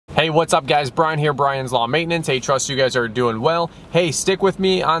Hey, what's up guys? Brian here, Brian's Lawn Maintenance. Hey, trust you guys are doing well. Hey, stick with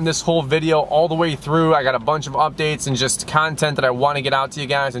me on this whole video all the way through. I got a bunch of updates and just content that I want to get out to you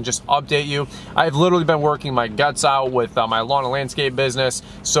guys and just update you. I've literally been working my guts out with my lawn and landscape business,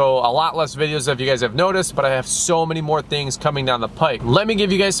 so a lot less videos if you guys have noticed, but I have so many more things coming down the pike. Let me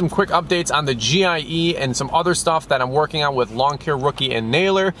give you guys some quick updates on the GIE and some other stuff that I'm working on with Lawn Care Rookie and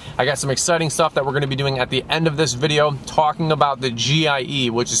Naylor. I got some exciting stuff that we're going to be doing at the end of this video, talking about the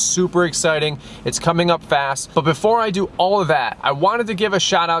GIE, which is super exciting. It's coming up fast. But before I do all of that, I wanted to give a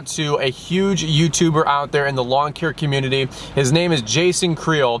shout out to a huge YouTuber out there in the lawn care community. His name is Jason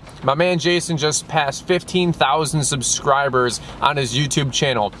Creel. My man Jason just passed 15,000 subscribers on his YouTube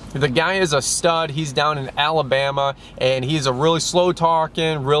channel. The guy is a stud. He's down in Alabama and he's a really slow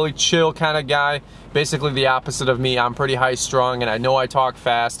talking, really chill kind of guy. Basically the opposite of me. I'm pretty high strung and I know I talk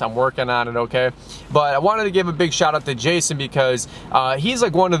fast. I'm working on it, okay? But I wanted to give a big shout out to Jason because he's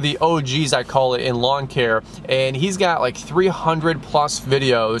like one of the OGs, I call it, in lawn care, and he's got like 300 plus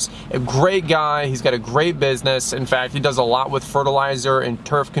videos. A great guy. He's got a great business. In fact, he does a lot with fertilizer and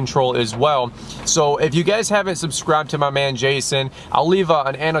turf control as well. So if you guys haven't subscribed to my man Jason, I'll leave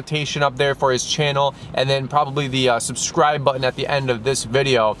an annotation up there for his channel and then probably the subscribe button at the end of this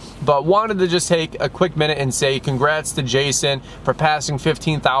video. But wanted to just take a quick minute and say congrats to Jason for passing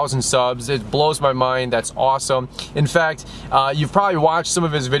 15,000 subs. It blows my mind. That's awesome. In fact, you've probably watched some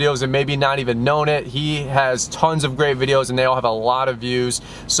of his videos and maybe not even known it. He has tons of great videos and they all have a lot of views.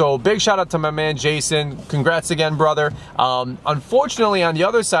 So big shout out to my man Jason. Congrats again, brother. Unfortunately, on the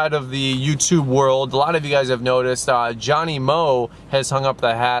other side of the YouTube world, a lot of you guys have noticed Johnny Mow has hung up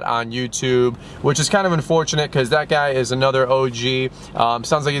the hat on YouTube, which is kind of unfortunate because that guy is another OG.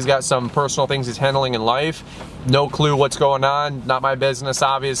 Sounds like he's got some personal things he's handling in life. No clue what's going on. Not my business,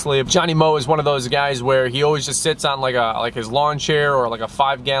 obviously. Johnny Mow is one of those guys where he always just sits on like his lawn chair or like a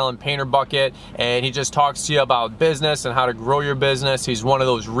 5-gallon painter bucket, and he just talks to you about business and how to grow your business. He's one of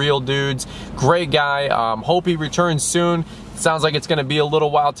those real dudes. Great guy. Hope he returns soon. Sounds like it's going to be a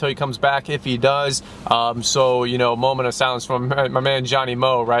little while till he comes back, if he does. So, you know, moment of silence from my man Johnny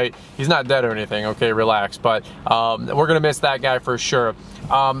Mow, right? He's not dead or anything, okay, relax. But we're going to miss that guy for sure.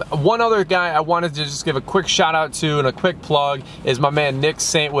 One other guy I wanted to just give a quick shout out to and a quick plug is my man Nick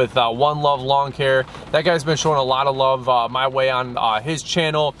Saint with One Love Lawn Care. That guy's been showing a lot of love my way on his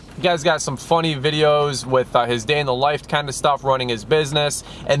channel. The guy's got some funny videos with his day in the life kind of stuff, running his business,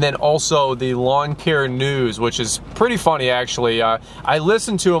 and then also the lawn care news, which is pretty funny actually. I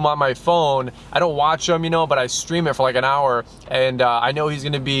listen to him on my phone. I don't watch him, you know, but I stream it for like an hour, and I know he's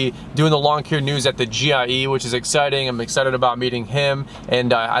going to be doing the lawn care news at the GIE, which is exciting. I'm excited about meeting him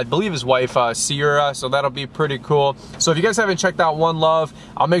and I believe his wife Sierra, so that'll be pretty cool. So if you guys haven't checked out One Love,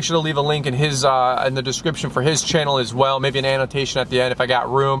 I'll make sure to leave a link in his in the description for his channel as well, maybe an annotation at the end if I got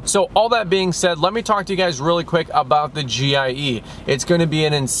room. So all that being said, let me talk to you guys really quick about the GIE. It's going to be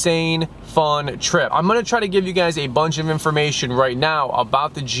an insane fun trip. I'm going to try to give you guys a bunch of information right now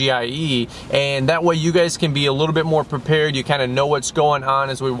about the GIE, and that way you guys can be a little bit more prepared. You kind of know what's going on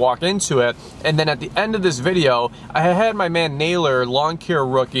as we walk into it. And then at the end of this video, I had my man Naylor, Lawn Care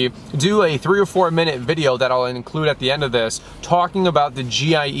Rookie, do a 3 or 4 minute video that I'll include at the end of this, talking about the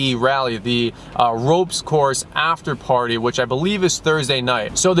GIE Rally, the ropes course after party, which I believe is Thursday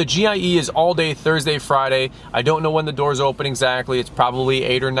night. So the GIE is all day Thursday, Friday. I don't know when the doors open exactly. It's probably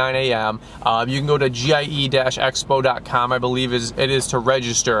 8 or 9 a.m. You can go to GIE-expo.com, I believe it is to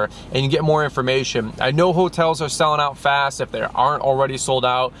register, and you get more information. I know hotels are selling out fast if they aren't already sold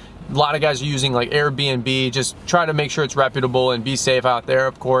out. A lot of guys are using like Airbnb. Just try to make sure it's reputable and be safe out there,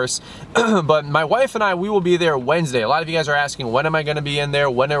 of course. But my wife and I, we will be there Wednesday. A lot of you guys are asking, when am I going to be in there?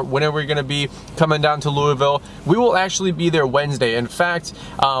 When are we going to be coming down to Louisville? We will actually be there Wednesday. In fact,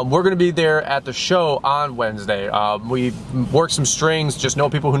 we're going to be there at the show on Wednesday. We work some strings, just know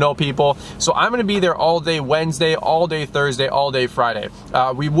people who know people. So I'm going to be there all day Wednesday, all day Thursday, all day Friday.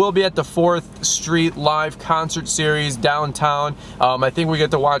 We will be at the 4th Street live concert series downtown. I think we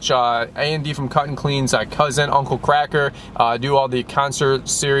get to watch A&D from Cut and Clean's cousin, Uncle Cracker, do all the concert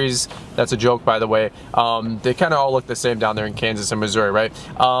series. That's a joke, by the way. They kind of all look the same down there in Kansas and Missouri, right?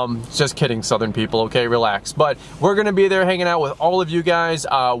 Just kidding, Southern people, okay? Relax. But we're going to be there hanging out with all of you guys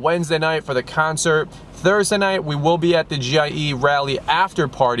Wednesday night for the concert. Thursday night, we will be at the GIE Rally after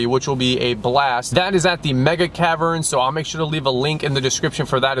party, which will be a blast. That is at the Mega Caverns, so I'll make sure to leave a link in the description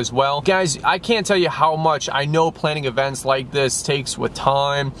for that as well. Guys, I can't tell you how much I know planning events like this takes with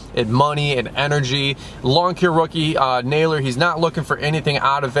time and money and energy. Lawn care rookie Naylor, he's not looking for anything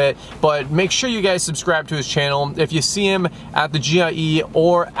out of it, but make sure you guys subscribe to his channel. If you see him at the GIE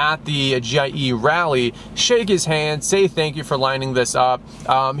or at the GIE Rally, shake his hand, say thank you for lining this up.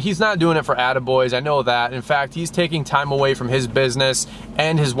 He's not doing it for attaboys, I know that. In fact, he's taking time away from his business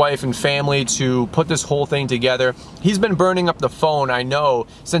and his wife and family to put this whole thing together. He's been burning up the phone, I know,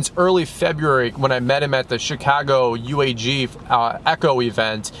 since early February when I met him at the Chicago UAG Echo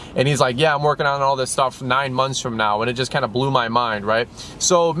event, and he's like, yeah, I'm working on all this stuff 9 months from now, and it just kind of blew my mind, right?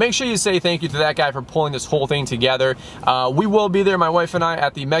 So make sure you say thank you to that guy for pulling this whole thing together. We will be there, my wife and I,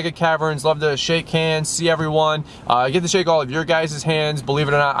 at the Mega Caverns. Love to shake hands, see everyone, get to shake all of your guys' hands. Believe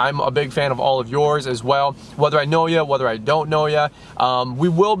it or not, I'm a big fan of all of yours as well, whether I know you, whether I don't know you. We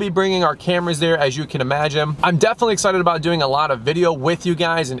will be bringing our cameras there, as you can imagine. I'm definitely excited about doing a lot of video with you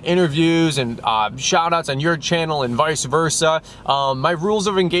guys and interviews and shout outs on your channel and vice versa. My rules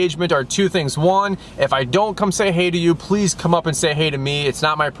of engagement are two things. One, if I don't come say hey to you, please come up and say hey to me. It's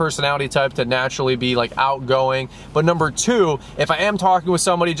not my personality type to naturally be like outgoing. But number two, if I am talking with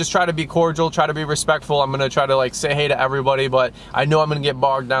somebody, just try to be cordial, try to be respectful. I'm gonna try to like say hey to everybody, but I know I'm gonna get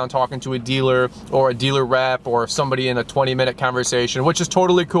bogged down talking to a dealer or a dealer rep or somebody in a 20-minute conversation, which is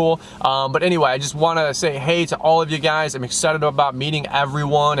totally cool. But anyway, I just wanna say hey to all of you guys. I'm excited about meeting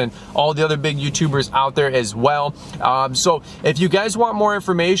everyone and all the other big YouTubers out there as well. So if you guys want more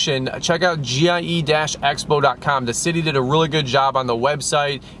information, check out GIE-Expo.com. The city did a really good job on the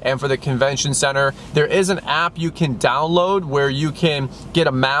website and for the convention center. There is an app you can download where you can get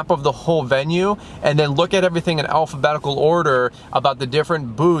a map of the whole venue and then look at everything in alphabetical order about the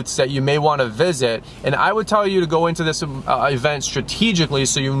different booths that you may want to visit. And I would tell you to go into this event strategically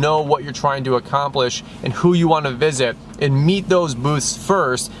so you know what you're trying to accomplish and who you want to visit, and meet those booths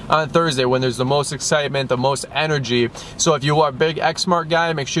first on Thursday when there's the most excitement, the most energy. So if you are a big Exmark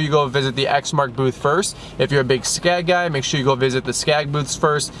guy, make sure you go visit the Exmark booth first. If you're a big Skag guy, make sure you go visit the Skag booths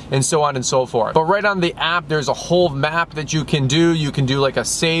first, and so on and so forth. But right on the app, there's a whole map that you can do. You can do like a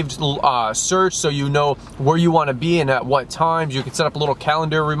saved search so you know where you want to be and at what times. You can set up little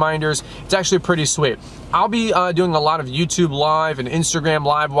calendar reminders. It's actually pretty sweet. I'll be doing a lot of YouTube Live and Instagram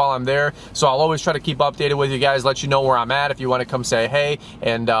Live while I'm there, so I'll always try to keep updated with you guys, let you know where I'm at if you want to come say hey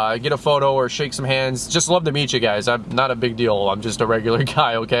and get a photo or shake some hands. Just love to meet you guys. I'm not a big deal. I'm just a regular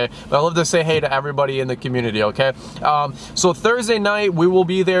guy, okay? But I love to say hey to everybody in the community, okay? So Thursday night, we will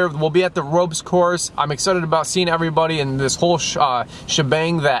be there. We'll be at the ropes course. I'm excited about seeing everybody and this whole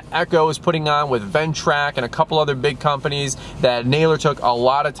shebang that Echo is putting on with Ventrac and a couple other big companies that Naylor took a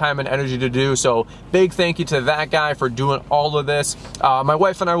lot of time and energy to do. So big thank you to that guy for doing all of this. My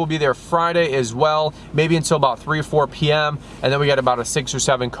wife and I will be there Friday as well, maybe until about 3 or 4 p.m. and then we got about a 6 or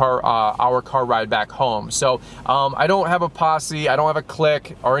 7 hour car ride back home. So I don't have a posse, I don't have a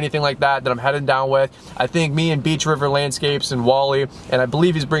clique or anything like that I'm headed down with. I think me and Beach River Landscapes and Wally, and I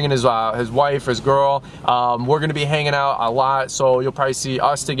believe he's bringing his wife, his girl. We're gonna be hanging out a lot, so you'll probably see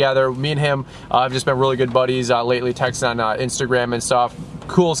us together. Me and him have just been really good buddies lately, texting on Instagram and stuff.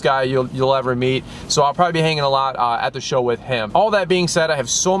 Coolest guy you'll ever meet. So I'll probably be hanging a lot at the show with him. All that being said, I have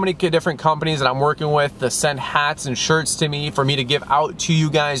so many different companies that I'm working with to send hats and shirts to me for me to give out to you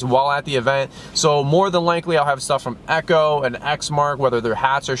guys while at the event. So more than likely I'll have stuff from Echo and Exmark, whether they're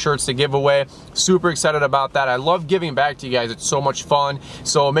hats or shirts to give away. Super excited about that. I love giving back to you guys. It's so much fun.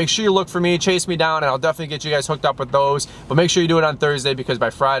 So make sure you look for me, chase me down, and I'll definitely get you guys hooked up with those. But make sure you do it on Thursday because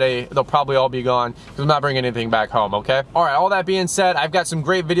by Friday they'll probably all be gone because I'm not bringing anything back home, okay? All right, all that being said, I've got some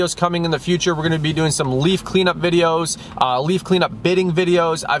great videos coming in the future. We're going to be doing some leaf cleanup videos, leaf cleanup bidding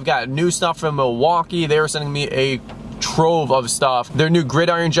videos. I've got new stuff from Milwaukee. They were sending me a trove of stuff. Their new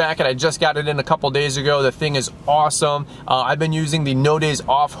gridiron jacket, I just got it in a couple days ago. The thing is awesome. I've been using the No Days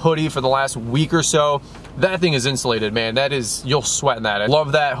Off hoodie for the last week or so. That thing is insulated, man. That is, you'll sweat in that. I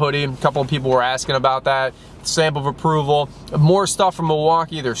love that hoodie. A couple of people were asking about that. Stamp of approval. More stuff from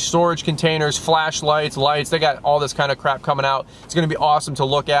Milwaukee. There's storage containers, flashlights, lights. They got all this kind of crap coming out. It's going to be awesome to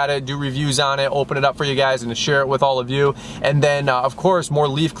look at it, do reviews on it, open it up for you guys, and to share it with all of you. And then, of course, more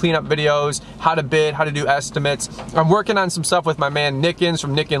leaf cleanup videos, how to bid, how to do estimates. I'm working on some stuff with my man Nickens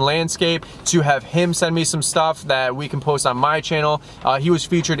from Nicken Landscape to have him send me some stuff that we can post on my channel. He was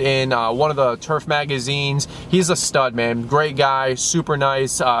featured in one of the turf magazines. He's a stud, man. Great guy, super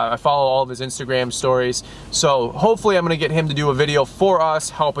nice. I follow all of his Instagram stories. So hopefully I'm gonna get him to do a video for us,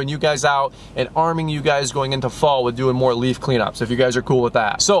 helping you guys out and arming you guys going into fall with doing more leaf cleanups, if you guys are cool with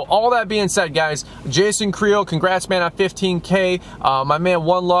that. So all that being said, guys, Jason Creel, congrats, man, on 15K. My man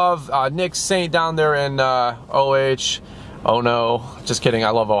One Love, Nick Saint down there in OH. Oh no, just kidding, I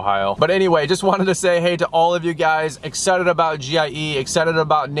love Ohio. But anyway, just wanted to say hey to all of you guys. Excited about GIE, excited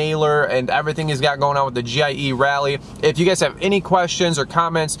about Naylor and everything he's got going on with the GIE Rally. If you guys have any questions or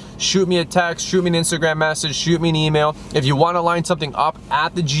comments, shoot me a text, shoot me an Instagram message, shoot me an email. If you want to line something up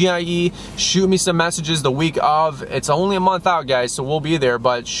at the GIE, shoot me some messages the week of. It's only a month out, guys, so we'll be there,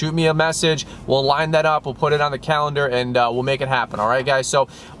 but shoot me a message. We'll line that up, we'll put it on the calendar, and we'll make it happen, all right, guys? So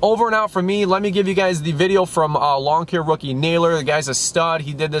over and out from me, let me give you guys the video from lawn care rookie Naylor. The guy's a stud.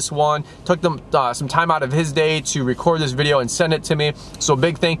 He did this one, took them some time out of his day to record this video and send it to me. So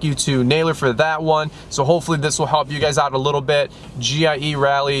big thank you to Naylor for that one. So hopefully this will help you guys out a little bit. GIE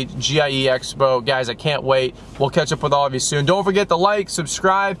Rally, GIE Expo. Guys, I can't wait. We'll catch up with all of you soon. Don't forget to like,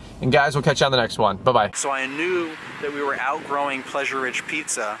 subscribe, and guys, we'll catch you on the next one. Bye-bye. So I knew that we were outgrowing Pleasure Ridge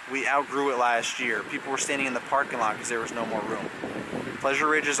Pizza. We outgrew it last year. People were standing in the parking lot because there was no more room. Pleasure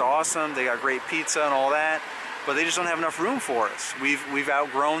Ridge is awesome. They got great pizza and all that, but they just don't have enough room for us. We've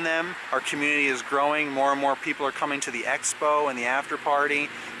outgrown them. Our community is growing. More and more people are coming to the expo and the after party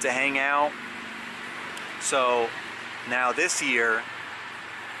to hang out. So now this year,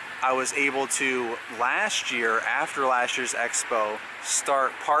 I was able to, last year, after last year's expo,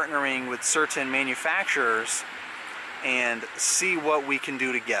 start partnering with certain manufacturers and see what we can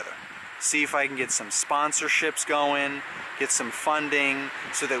do together. See if I can get some sponsorships going, get some funding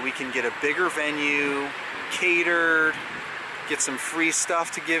so that we can get a bigger venue, catered, get some free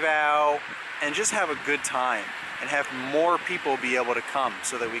stuff to give out, and just have a good time and have more people be able to come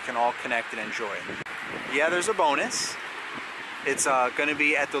so that we can all connect and enjoy it. Yeah, there's a bonus. It's going to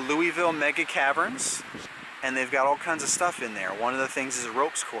be at the Louisville Mega Caverns, and they've got all kinds of stuff in there. One of the things is a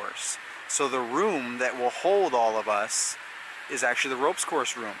ropes course. So the room that will hold all of us is actually the ropes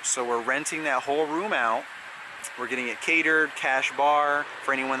course room. So we're renting that whole room out. We're getting it catered, cash bar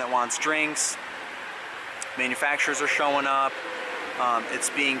for anyone that wants drinks. Manufacturers are showing up. It's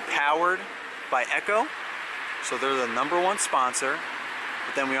being powered by Echo, so they're the #1 sponsor.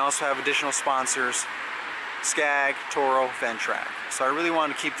 But then we also have additional sponsors, Skag, Toro, Ventrac. So I really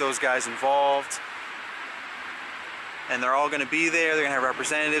want to keep those guys involved. And they're all going to be there. They're going to have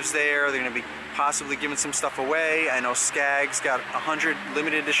representatives there. They're going to be possibly giving some stuff away. I know Skag's got 100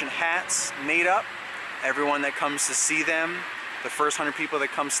 limited edition hats made up. Everyone that comes to see them, the first 100 people that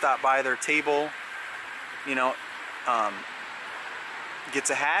come stop by their table, you know,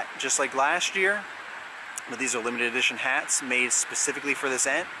 gets a hat just like last year. But these are limited edition hats made specifically for this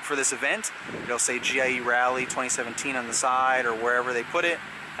event. It'll say GIE Rally 2017 on the side or wherever they put it.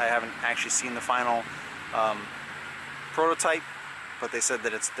 I haven't actually seen the final prototype, but they said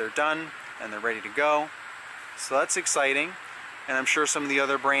that they're done and they're ready to go. So that's exciting. And I'm sure some of the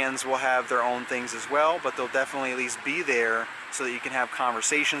other brands will have their own things as well, but they'll definitely at least be there so that you can have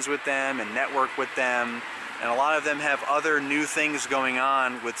conversations with them and network with them. And a lot of them have other new things going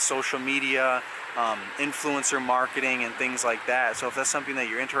on with social media, influencer marketing and things like that. So if that's something that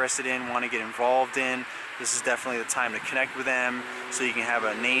you're interested in, want to get involved in, this is definitely the time to connect with them so you can have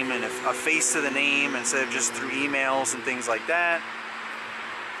a name and a face to the name instead of just through emails and things like that.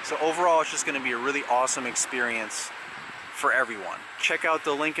 So overall, it's just going to be a really awesome experience for everyone. Check out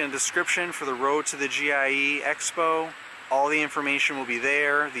the link in the description for the road to the GIE Expo. All the information will be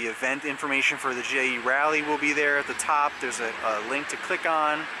there. The event information for the GIE Rally will be there at the top. There's a link to click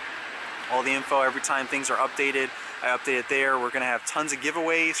on. All the info every time things are updated. I update it there. We're going to have tons of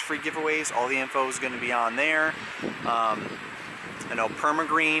giveaways, free giveaways. All the info is going to be on there. I know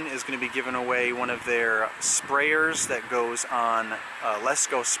Permagreen is going to be giving away one of their sprayers that goes on Let's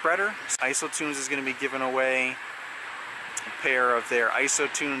Go spreader. IsoTunes is going to be giving away a pair of their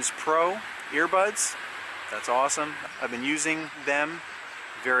IsoTunes Pro earbuds. That's awesome. I've been using them.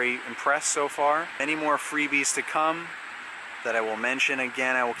 Very impressed so far. Many more freebies to come that I will mention.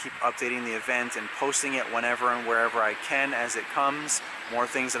 Again, I will keep updating the event and posting it whenever and wherever I can as it comes. More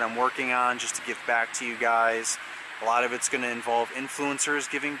things that I'm working on just to give back to you guys. A lot of it's going to involve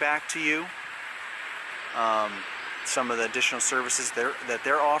influencers giving back to you. Some of the additional services that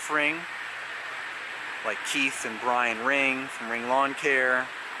they're offering, like Keith and Brian Ring from Ring Lawn Care.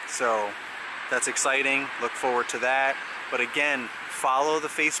 So that's exciting. Look forward to that. But again, follow the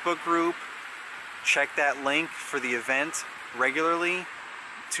Facebook group. Check that link for the event regularly.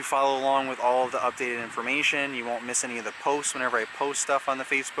 to follow along with all of the updated information. You won't miss any of the posts whenever I post stuff on the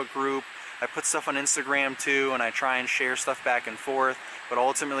Facebook group. I put stuff on Instagram too, and I try and share stuff back and forth, but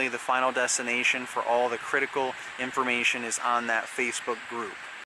ultimately the final destination for all the critical information is on that Facebook group.